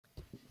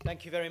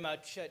Thank you very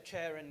much,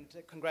 Chair, and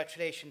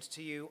congratulations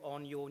to you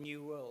on your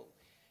new role.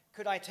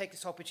 Could I take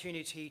this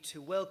opportunity to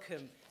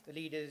welcome the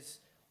leader's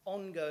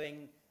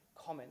ongoing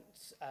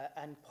comments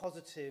and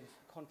positive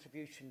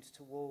contributions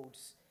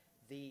towards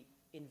the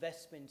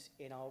investment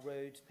in our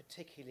roads,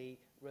 particularly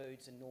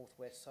roads in North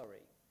West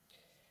Surrey.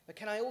 But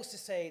can I also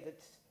say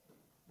that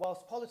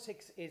whilst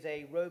politics is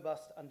a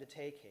robust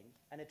undertaking,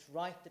 and it's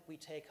right that we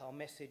take our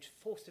message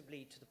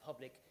forcibly to the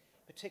public,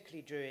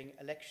 particularly during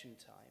election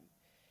time,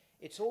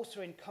 it's also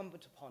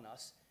incumbent upon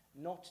us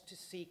not to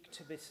seek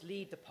to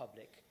mislead the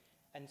public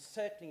and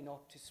certainly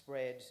not to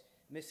spread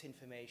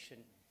misinformation,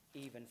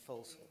 even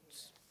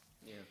falsehoods.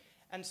 Yeah.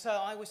 And so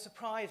I was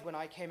surprised when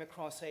I came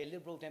across a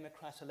Liberal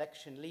Democrat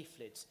election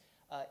leaflet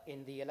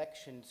in the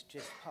elections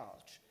just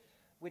past,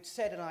 which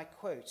said, and I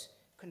quote,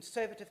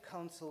 "Conservative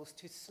councils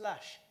to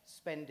slash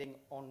spending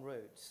on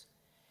roads."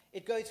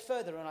 It goes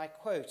further, and I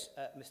quote,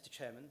 Mr.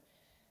 Chairman,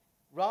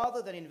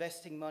 "Rather than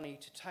investing money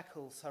to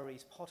tackle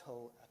Surrey's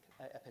pothole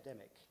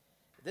epidemic,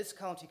 this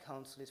county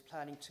council is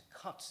planning to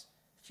cut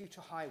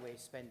future highway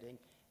spending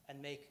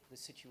and make the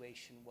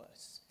situation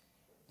worse."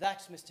 That,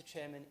 Mr.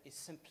 Chairman, is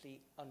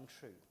simply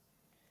untrue.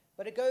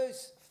 But it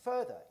goes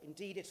further.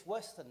 Indeed, it's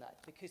worse than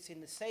that, because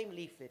in the same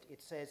leaflet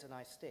it says, and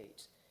I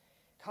state,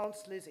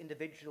 "Councillors'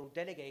 individual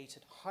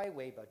delegated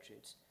highway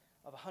budget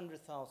of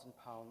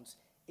 £100,000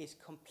 is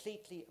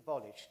completely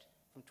abolished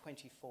from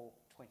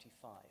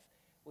 24-25,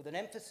 with an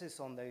emphasis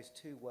on those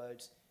two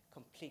words,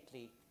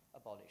 completely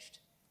abolished."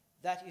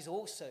 That is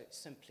also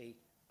simply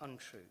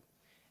untrue.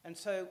 And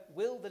so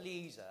will the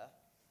leader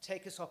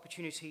take this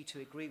opportunity to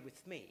agree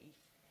with me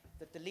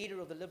that the leader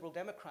of the Liberal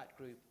Democrat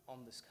group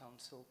on this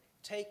council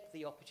take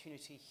the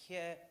opportunity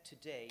here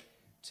today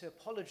to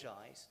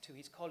apologise to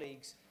his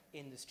colleagues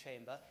in this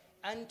chamber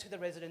and to the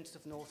residents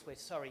of North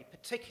West Surrey,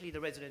 particularly the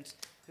residents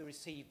who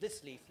received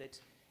this leaflet,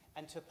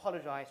 and to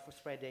apologise for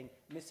spreading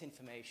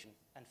misinformation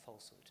and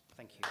falsehood.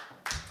 Thank you.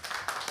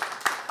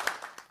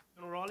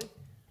 O'Reilly.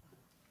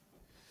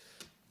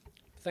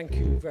 Thank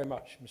you very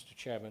much, Mr.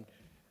 Chairman.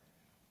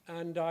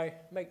 And I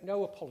make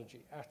no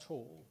apology at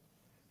all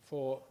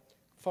for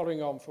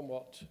following on from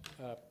what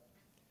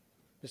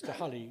Mr.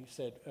 Hully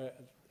said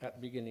at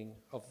the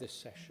beginning of this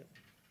session.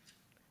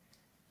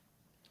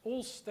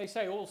 They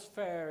say all's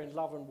fair in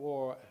love and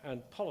war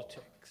and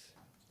politics,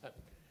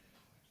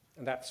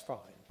 and that's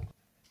fine.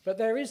 But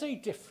there is a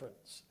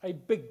difference, a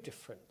big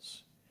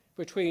difference,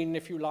 between,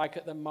 if you like,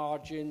 at the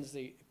margins,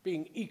 the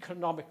being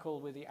economical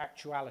with the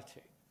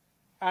actuality,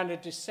 and a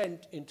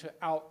descent into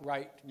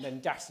outright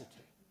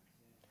mendacity.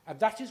 And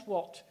that is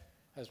what,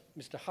 as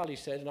Mr. Hully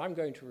said, and I'm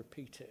going to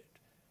repeat it,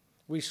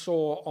 we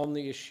saw on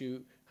the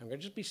issue, I'm going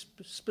to just be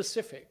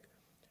specific,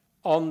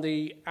 on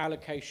the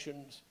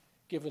allocations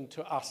given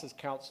to us as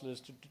councillors,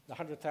 to the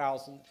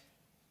 100,000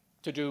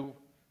 to do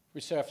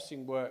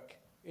resurfacing work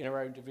in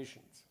our own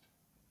divisions.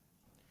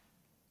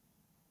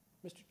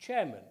 Mr.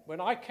 Chairman, when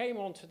I came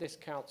onto this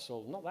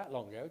council not that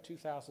long ago,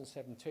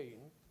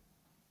 2017,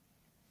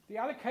 the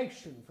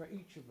allocation for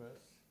each of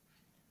us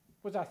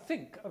was, I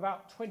think,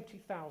 about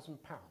 £20,000,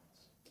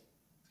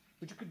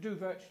 which you could do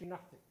virtually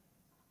nothing.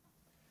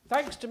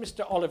 Thanks to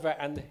Mr. Oliver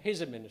and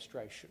his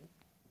administration,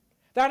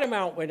 that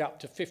amount went up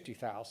to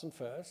 50,000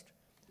 first,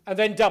 and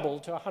then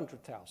doubled to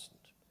 100,000.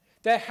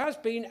 There has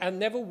been and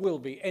never will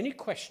be any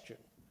question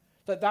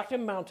that that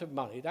amount of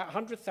money, that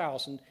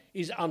 100,000,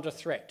 is under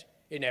threat.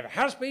 It never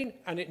has been,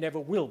 and it never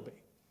will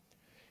be.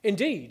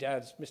 Indeed,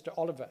 as Mr.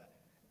 Oliver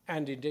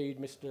and indeed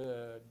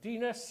Mr.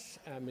 Dinas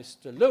and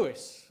Mr.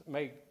 Lewis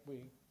may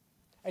be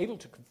able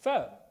to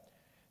confirm,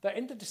 that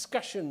in the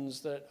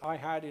discussions that I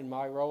had in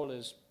my role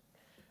as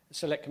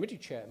Select Committee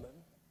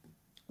Chairman,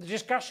 the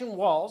discussion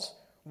was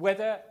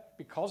whether,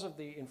 because of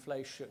the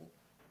inflation,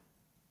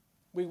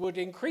 we would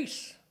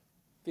increase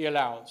the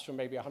allowance from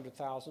maybe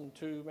 100,000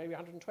 to maybe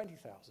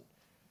 120,000.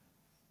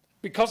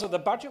 Because of the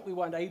budget, we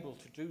weren't able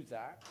to do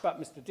that,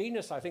 but Mr.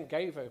 Dinas, I think,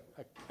 gave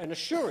an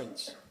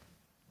assurance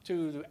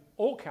to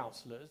all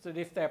councillors that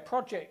if their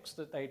projects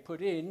that they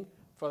put in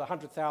for the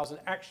 100,000,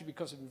 actually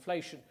because of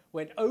inflation,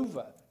 went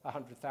over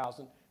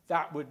 100,000,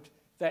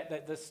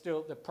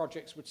 the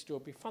projects would still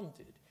be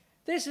funded.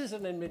 This is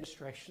an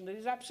administration that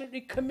is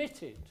absolutely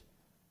committed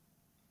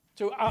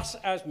to us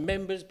as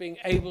members being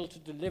able to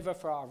deliver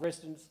for our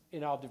residents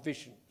in our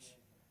divisions.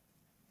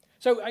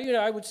 So,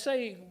 I would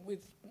say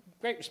with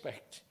great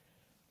respect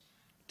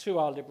to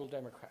our Liberal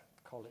Democrat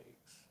colleagues,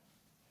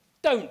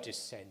 don't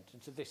descend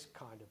into this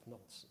kind of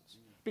nonsense.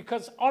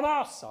 Because on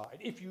our side,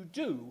 if you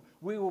do,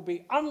 we will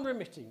be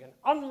unremitting and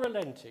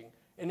unrelenting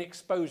in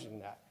exposing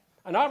that.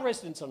 And our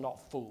residents are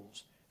not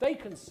fools. They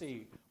can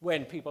see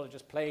when people are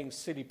just playing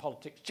silly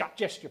politics,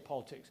 gesture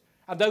politics,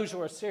 and those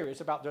who are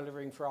serious about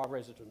delivering for our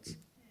residents.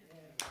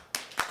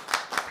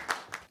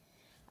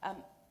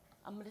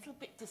 I'm a little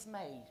bit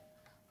dismayed.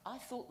 I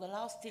thought the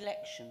last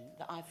election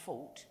that I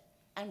fought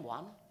and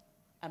won,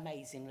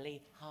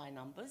 amazingly high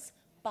numbers,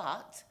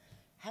 but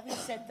having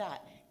said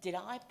that, did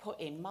I put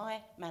in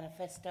my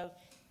manifesto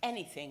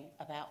anything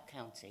about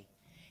county?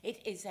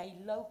 It is a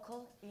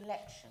local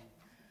election.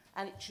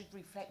 and it should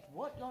reflect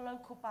what your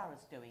local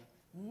borough's doing.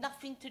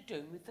 Nothing to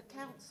do with the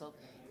council.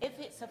 If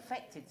it's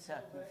affected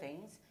certain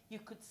things, you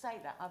could say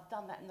that. I've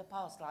done that in the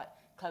past, like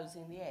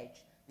closing the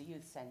Edge, the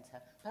youth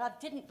centre. But I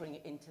didn't bring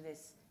it into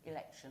this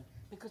election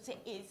because it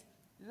is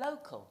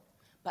local.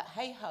 But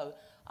hey-ho,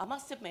 I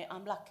must admit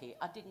I'm lucky.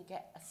 I didn't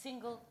get a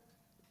single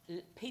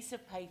piece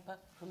of paper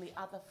from the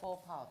other 4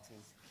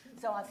 parties.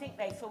 So I think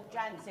they thought,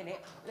 Jan's in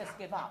it, let's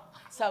give up.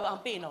 So I'm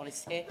being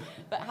honest here.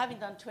 But having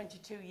done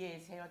 22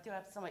 years here, I do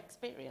have some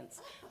experience.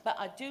 But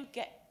I do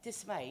get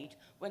dismayed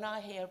when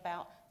I hear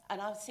about,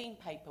 and I've seen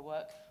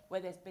paperwork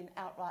where there's been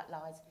outright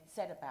lies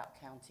said about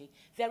county.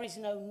 There is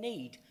no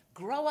need.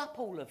 Grow up,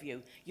 all of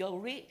you.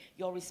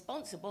 You're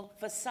responsible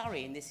for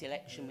Surrey in this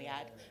election we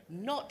had,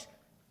 not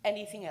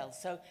anything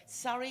else. So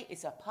Surrey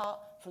is apart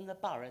from the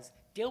boroughs.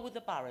 Deal with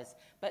the boroughs.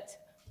 But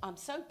I'm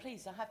so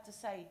pleased, I have to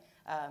say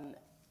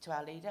to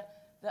our leader,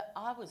 that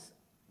I was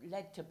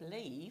led to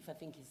believe, I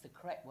think is the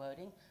correct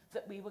wording,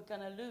 that we were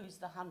going to lose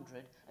the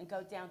 100 and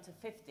go down to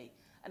 50.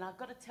 And I've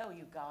got to tell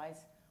you guys,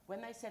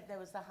 when they said there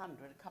was the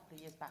 100 a couple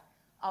of years back,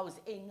 I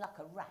was in like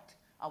a rat.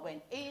 I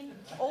went in,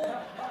 all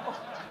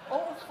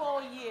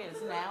 4 years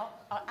now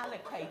are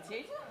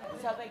allocated,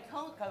 so they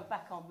can't go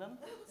back on them.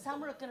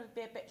 Some are going to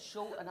be a bit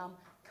short, and I'm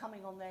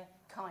coming on their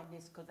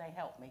kindness because they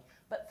helped me.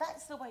 But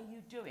that's the way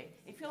you do it.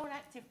 If you're an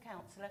active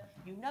councillor,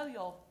 you know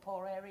your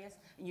poor areas,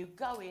 and you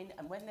go in,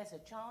 and when there's a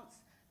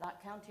chance,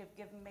 like County have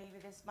given me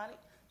with this money,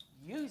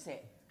 use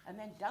it. And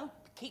then don't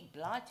keep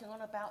blighting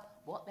on about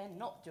what they're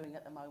not doing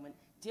at the moment.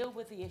 Deal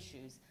with the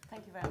issues.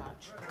 Thank you very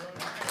much.